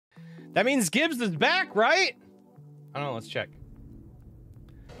That means Gibbs is back, right? I don't know, let's check.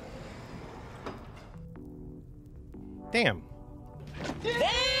 Damn.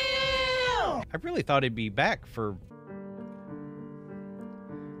 Damn! I really thought he'd be back for...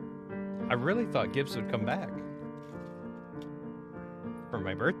 I really thought Gibbs would come back. For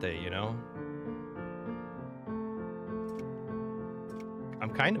my birthday, you know? I'm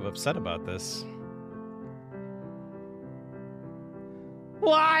kind of upset about this.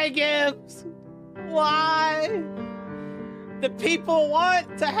 Why, Gibbs? Why? The people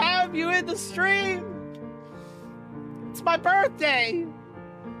want to have you in the stream. It's my birthday.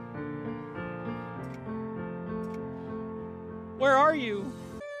 Where are you?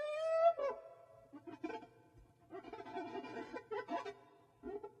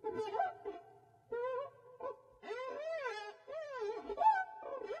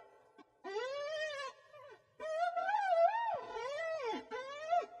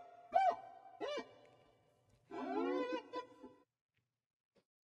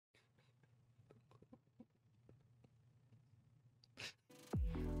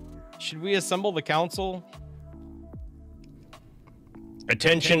 Should we assemble the council?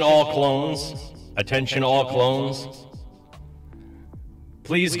 Attention all clones. Attention all clones.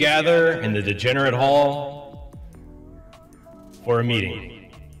 Please gather in the Degenerate Hall for a meeting.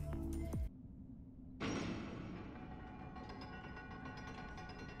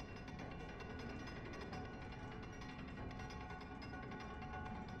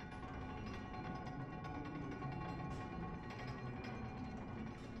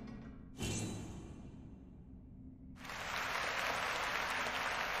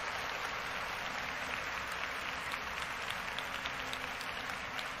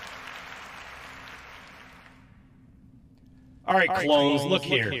 All right, clones, look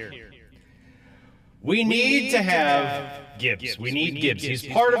here. We need to have Gibbs. We need Gibbs. He's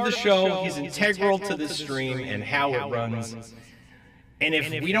part of the show. He's integral to this stream and how it runs. And if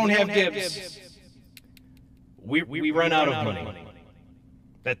we don't have Gibbs, we run out of money.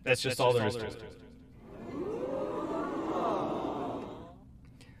 That's just all there is to it.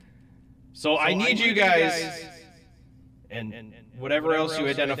 So I need you guys, and whatever else you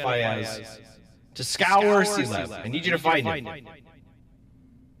identify as, to scour Sealab. I need you to find him.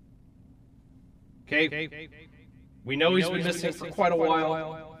 Okay? We know he's been missing for quite a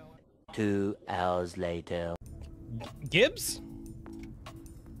while. 2 hours later. Gibbs?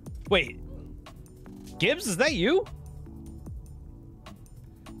 Wait. Gibbs, is that you?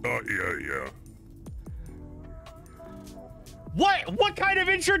 Yeah. What kind of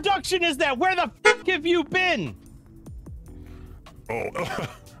introduction is that? Where the f have you been? Oh,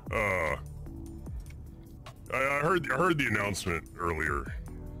 I heard the announcement earlier.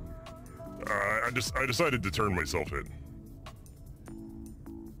 I decided to turn myself in.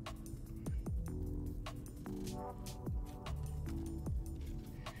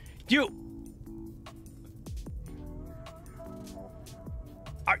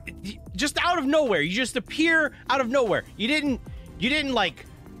 Just out of nowhere, you just appear out of nowhere. You didn't like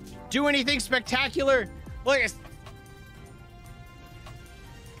do anything spectacular. Look,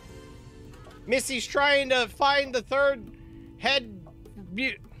 Missy's trying to find the third head.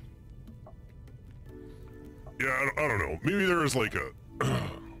 Yeah, I don't know. Maybe there was like a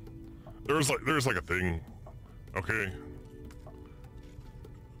there's like a thing. Okay.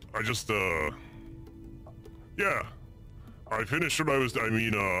 I just yeah. I finished what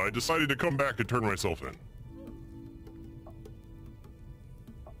I decided to come back and turn myself in.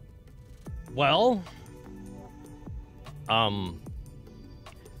 Well,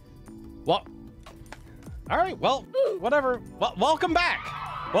 well, all right, well, whatever. Well, welcome back.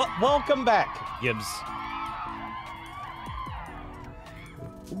 Well, welcome back, Gibbs.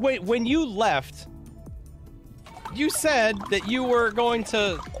 Wait, when you left, you said that you were going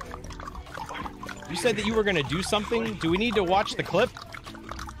to... You said that you were going to do something? Do we need to watch the clip?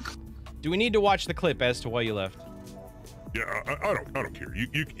 Do we need to watch the clip as to why you left? Yeah, I don't care.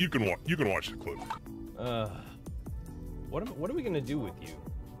 You can watch the clip. What are we gonna do with you?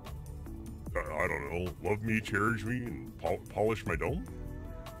 I don't know. Love me, cherish me, and polish my dome.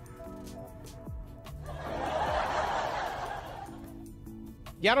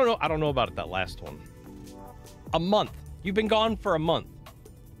 Yeah, I don't know about that last one. A month. You've been gone for a month.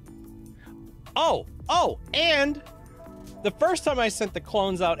 Oh, and the first time I sent the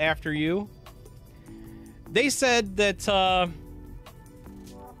clones out after you, they said that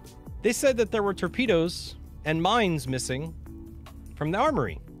there were torpedoes and mines missing from the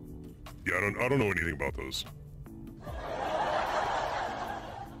armory. Yeah, I don't know anything about those.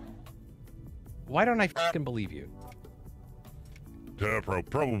 Why don't I fucking believe you?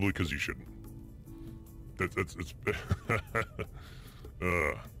 Probably because you shouldn't. It's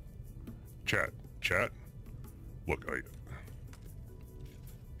chat. Look,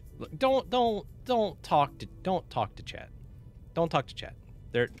 Look, don't talk to chat. Don't talk to chat.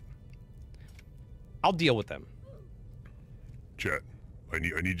 I'll deal with them. Chat. I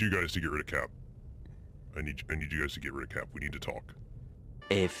need you guys to get rid of Cap. I need you guys to get rid of Cap. We need to talk.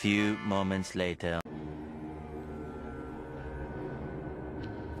 A few moments later.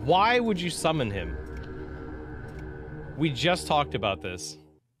 Why would you summon him? We just talked about this.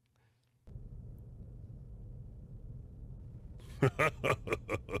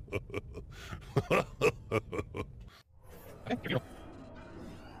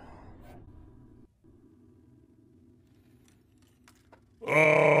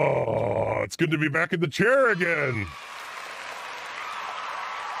 Oh, it's good to be back in the chair again.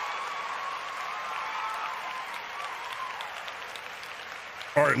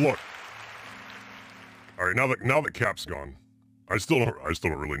 All right, look. All right, now that Cap's gone, I still don't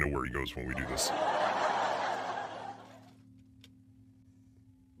really know where he goes when we do this.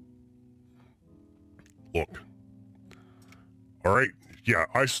 Look. All right, yeah,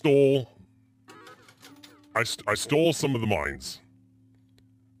 I stole some of the mines.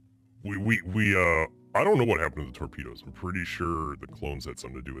 I don't know what happened to the torpedoes. I'm pretty sure the clones had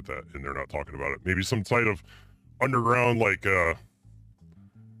something to do with that, and they're not talking about it. Maybe some type of underground, like,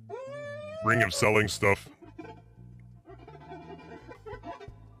 ring of selling stuff.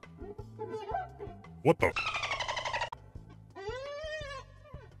 What the?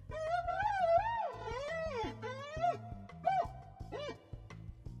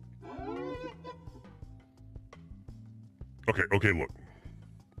 Okay, look.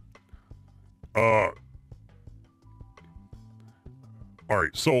 All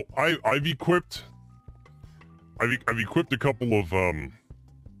right, so I've equipped a couple of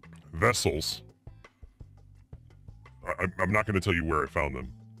vessels. I'm not going to tell you where I found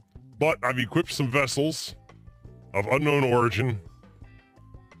them, but I've equipped some vessels of unknown origin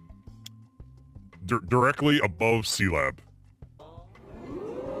directly above Sealab.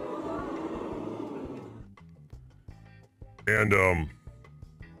 And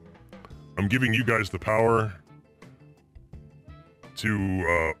I'm giving you guys the power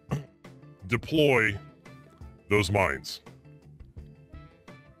to deploy those mines.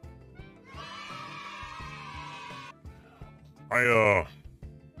 I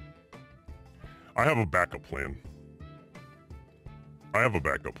have a backup plan.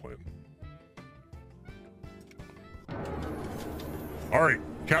 All right,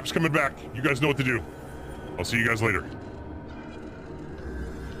 Cap's coming back. You guys know what to do. I'll see you guys later.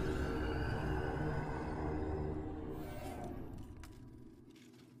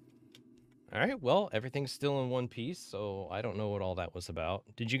 All right, well, everything's still in one piece, so I don't know what all that was about.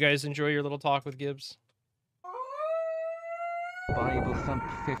 Did you guys enjoy your little talk with Gibbs? Bible Thump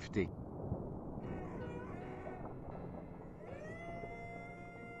 50.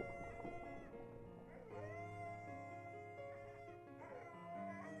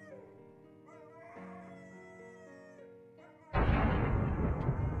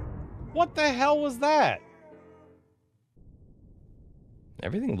 What the hell was that?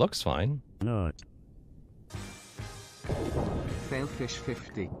 Everything looks fine. No. Sailfish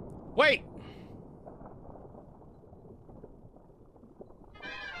 50. Wait!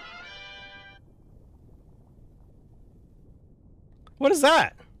 What is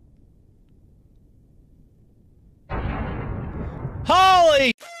that?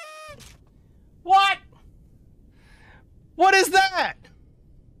 Holy! What? What is that?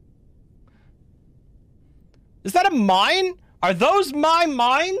 Is that a mine? Are those my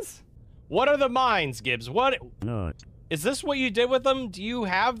mines? What are the mines, Gibbs? What? No. Is this what you did with them? Do you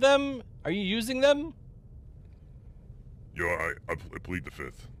have them? Are you using them? Yo, I plead the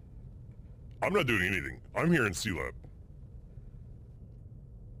fifth. I'm not doing anything. I'm here in Sealab.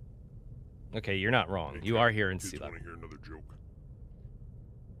 Okay, you're not wrong. You are here in Sealab. Want to hear another joke?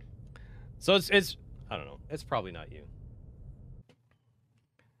 So it's I don't know. It's probably not you.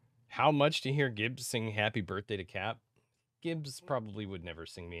 How much to hear Gibbs sing Happy Birthday to Cap? Gibbs probably would never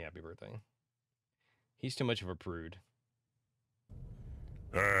sing me Happy Birthday. He's too much of a prude.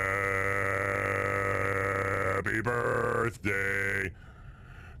 Happy birthday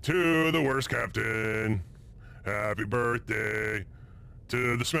to the worst captain. Happy birthday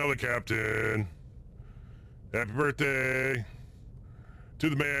to the smelly captain. Happy birthday to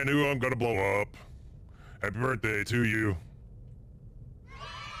the man who I'm gonna blow up. Happy birthday to you.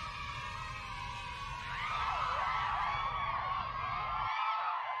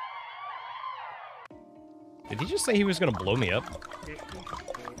 Did he just say he was gonna blow me up?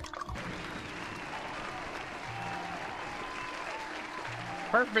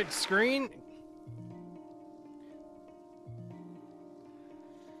 Perfect screen.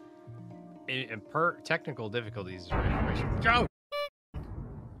 Per technical difficulties. Go.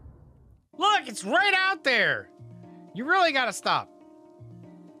 Look, it's right out there. You really gotta stop.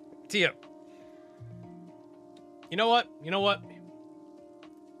 Tia. You know what? You know what?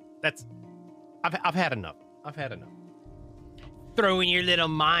 That's. I've had enough. I've had enough. Throw in your little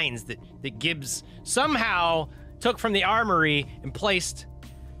mines that Gibbs somehow took from the armory and placed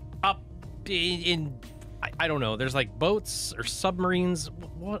up in I don't know. There's like boats or submarines.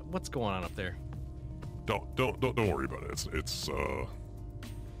 What's going on up there? Don't worry about it. It's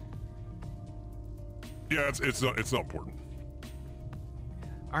yeah, it's not important.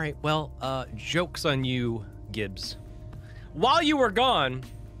 All right. Well, joke's on you, Gibbs. While you were gone,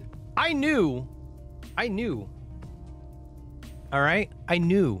 I knew. All right, I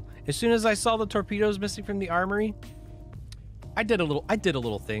knew. As soon as I saw the torpedoes missing from the armory, I did a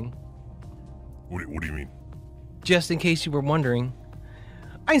little thing. What do you mean? Just in case you were wondering,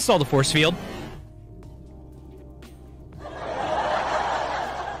 I installed a force field.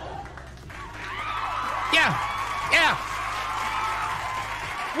 Yeah.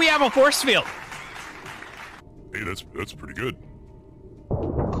 We have a force field. Hey, that's pretty good.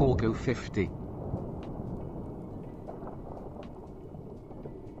 Corgo 50.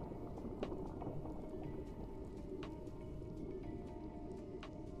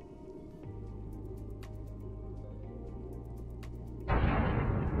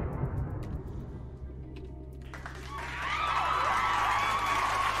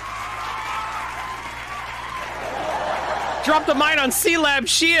 Dropped a mine on Sealab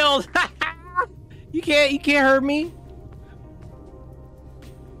shield. You can't hurt me.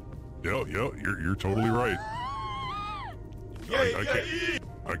 Yeah, you're totally right.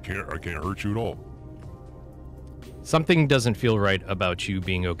 I can't hurt you at all. Something doesn't feel right about you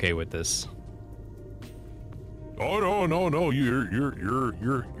being okay with this. Oh no, you're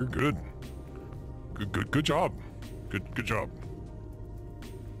good. Good job. Good job.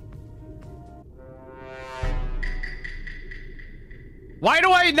 Why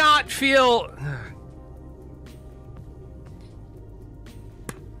do I not feel?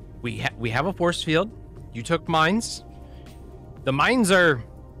 We have a force field. You took mines. The mines are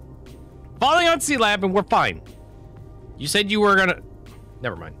falling on Sealab, and we're fine. You said you were gonna.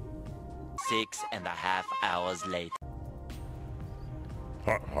 Never mind. 6.5 hours later.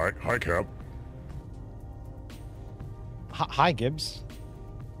 Hi, Cap. Hi, Gibbs.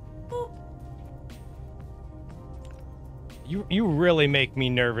 You really make me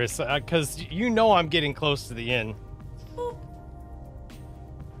nervous, because you know I'm getting close to the end.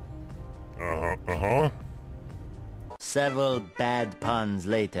 Uh-huh. Several bad puns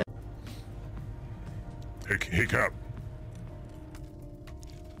later. Hey, Cap.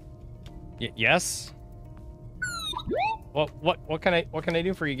 Yes? Well, what can I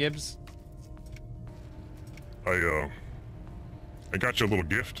do for you, Gibbs? I got you a little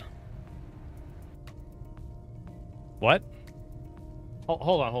gift. What?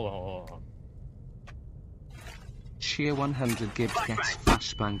 Hold on. Sheer 100 Gibbs gets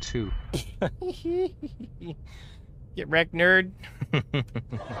flashbang 2. Get wrecked, nerd.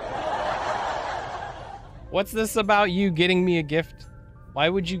 What's this about you getting me a gift? Why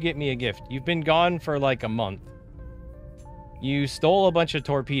would you get me a gift? You've been gone for like a month. You stole a bunch of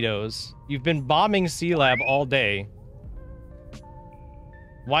torpedoes. You've been bombing Sealab all day.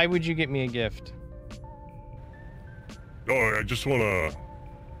 Why would you get me a gift? Oh, I just want to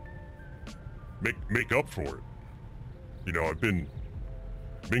make up for it. You know, I've been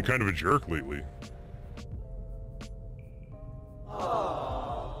kind of a jerk lately.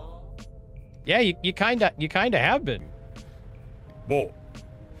 Yeah, you kind of have been. Well,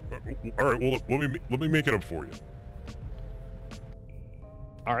 all right. Well, let me make it up for you.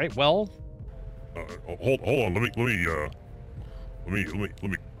 All right. Well, hold on. Let me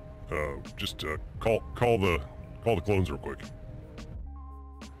just call the clones real quick.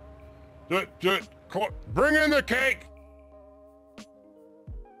 Bring in the cake.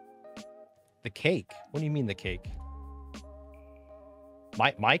 the cake. What do you mean the cake?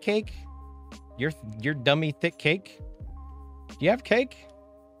 My cake? Your dummy thick cake? Do you have cake?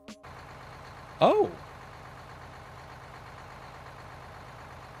 Oh.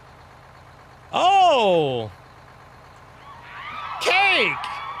 Oh! Cake!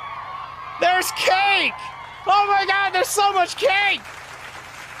 There's cake! Oh my god, there's so much cake!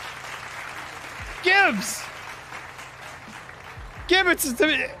 Gibbs! Gibbs,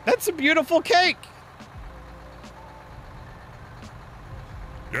 that's a beautiful cake!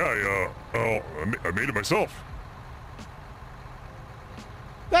 Yeah, I made it myself.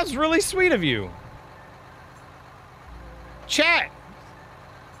 That's really sweet of you. Chat!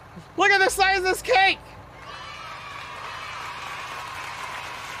 Look at the size of this cake!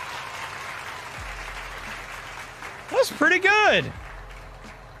 That's pretty good.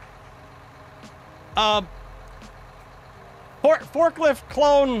 Forklift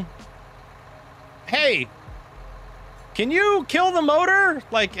clone. Hey, can you kill the motor?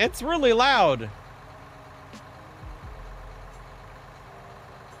 Like, it's really loud.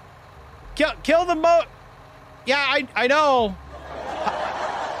 Kill the motor. Yeah, I know.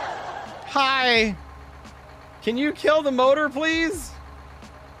 Hi. Can you kill the motor, please?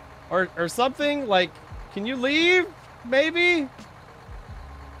 Or something? Like, can you leave? Maybe?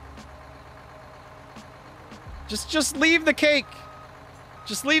 Just leave the cake.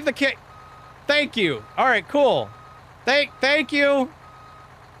 Just leave the cake. Thank you. All right, cool. Thank you.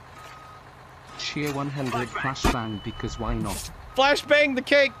 Cheer 100 flashbang because why not? Flashbang the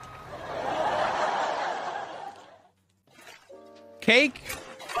cake. Cake?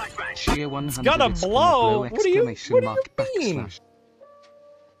 Cheer 100 It's gonna blow. What do you mean?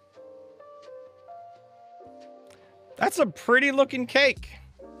 That's a pretty looking cake.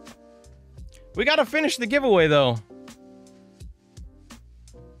 We gotta finish the giveaway though.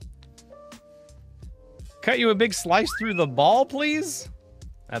 Cut you a big slice through the ball, please?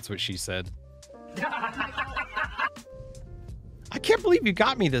 That's what she said. I can't believe you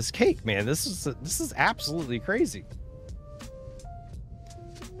got me this cake, man. This is absolutely crazy.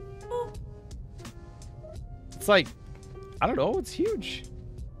 It's like, I don't know, it's huge.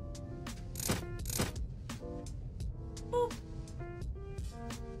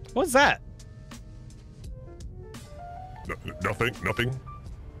 What's that? Nothing.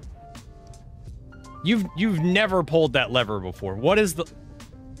 You've never pulled that lever before. What is the...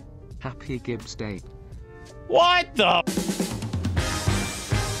 Happy Gibbs Day. What the...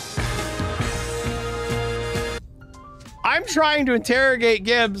 I'm trying to interrogate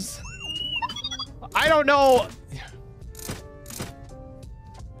Gibbs. I don't know.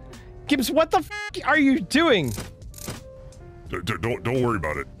 Gibbs, what the f are you doing? Don't worry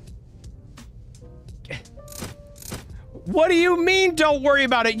about it. What do you mean, don't worry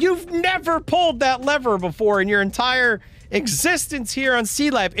about it? You've never pulled that lever before in your entire existence here on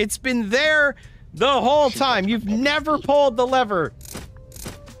Sealab. It's been there the whole time. You've never pulled the lever.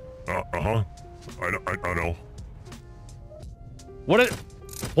 Uh-huh. I know. What?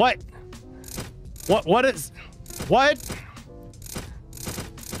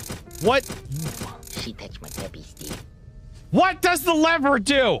 She touched my peppy, Steve. What does the lever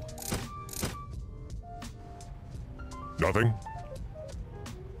do? Nothing.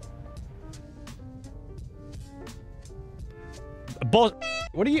 What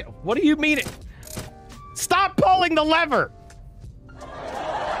do you mean? Stop pulling the lever!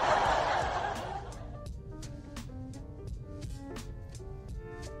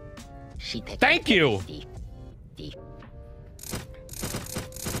 Thank you. Steve.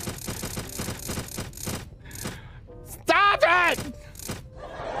 Stop it!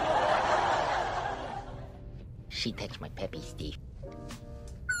 She touched my peppy, Steve.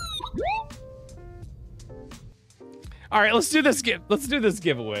 All right, let's do this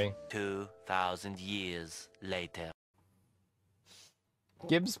giveaway. 2,000 years later.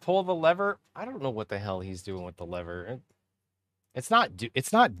 Gibbs pull the lever. I don't know what the hell he's doing with the lever. It's not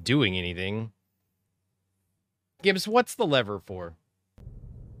doing anything. Gibbs, what's the lever for?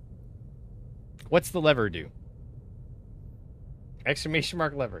 What's the lever do? Exclamation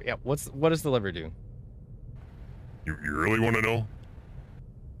mark lever. Yeah, what does the lever do? You really want to know?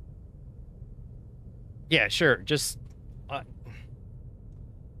 Yeah, sure. Just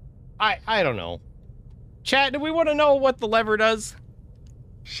I don't know. Chat, do we want to know what the lever does?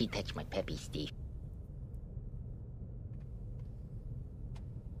 She touched my peppy, Steve.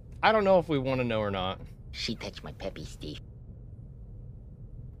 I don't know if we want to know or not. She touched my peppy, Steve.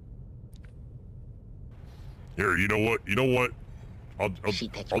 Here, you know what? She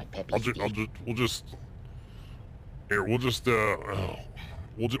touched my peppy, Steve. We'll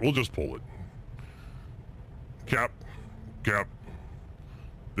just pull it. Cap.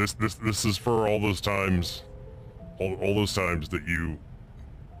 This is for all those times, all those times that you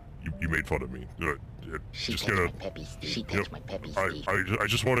made fun of me. She just touched gonna. my peppy, Steve. She touched my peppy, Steve. I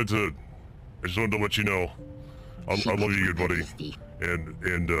just wanted to let you know, I love you, good buddy, Steve. and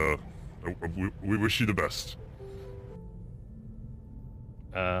we wish you the best.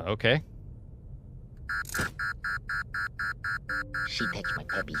 Okay. She touched my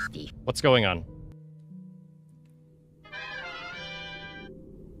peppy, Steve. What's going on?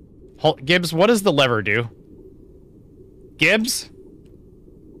 Gibbs, what does the lever do? Gibbs?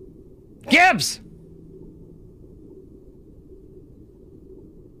 Gibbs!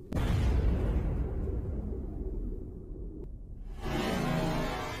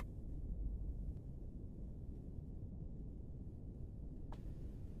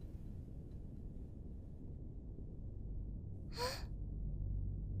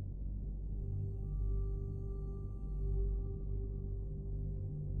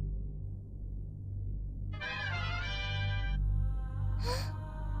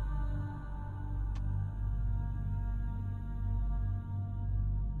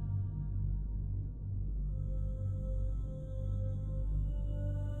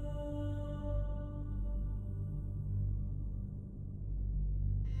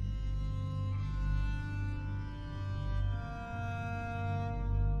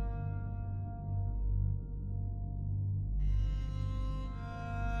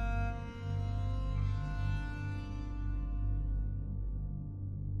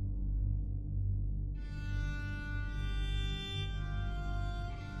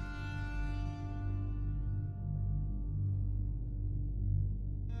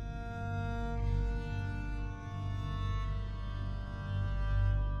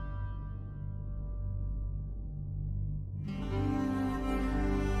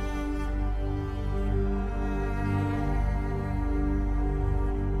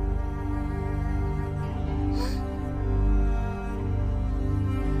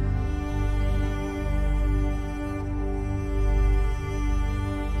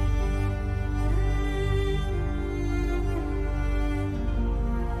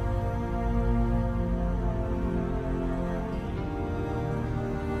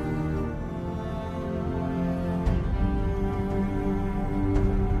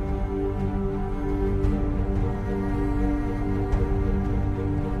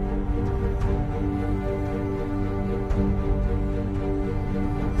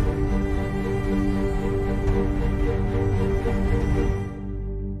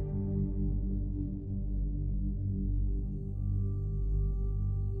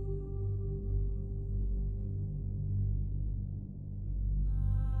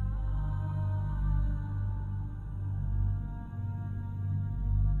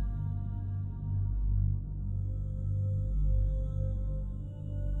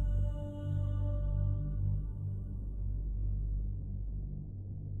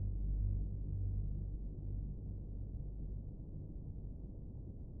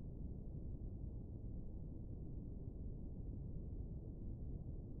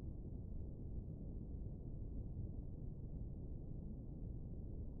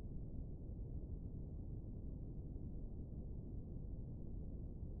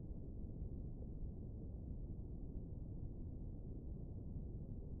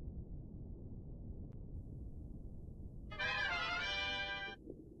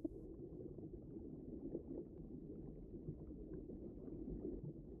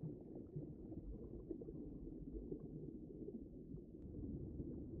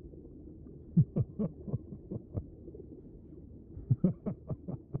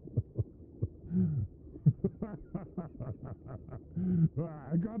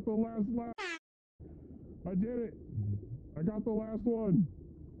 I got the last lap. I did it. I got the last one.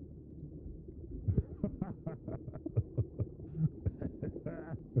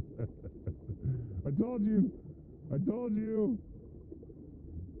 I told you. I told you.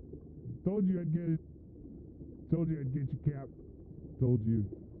 Told you I'd get it. Told you I'd get you, Cap. Told you.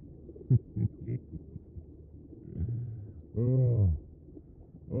 Oh.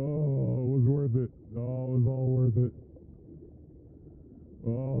 Oh, it was worth it. Oh, it was all worth it.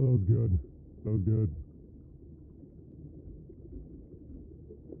 Oh, that was good. That was good.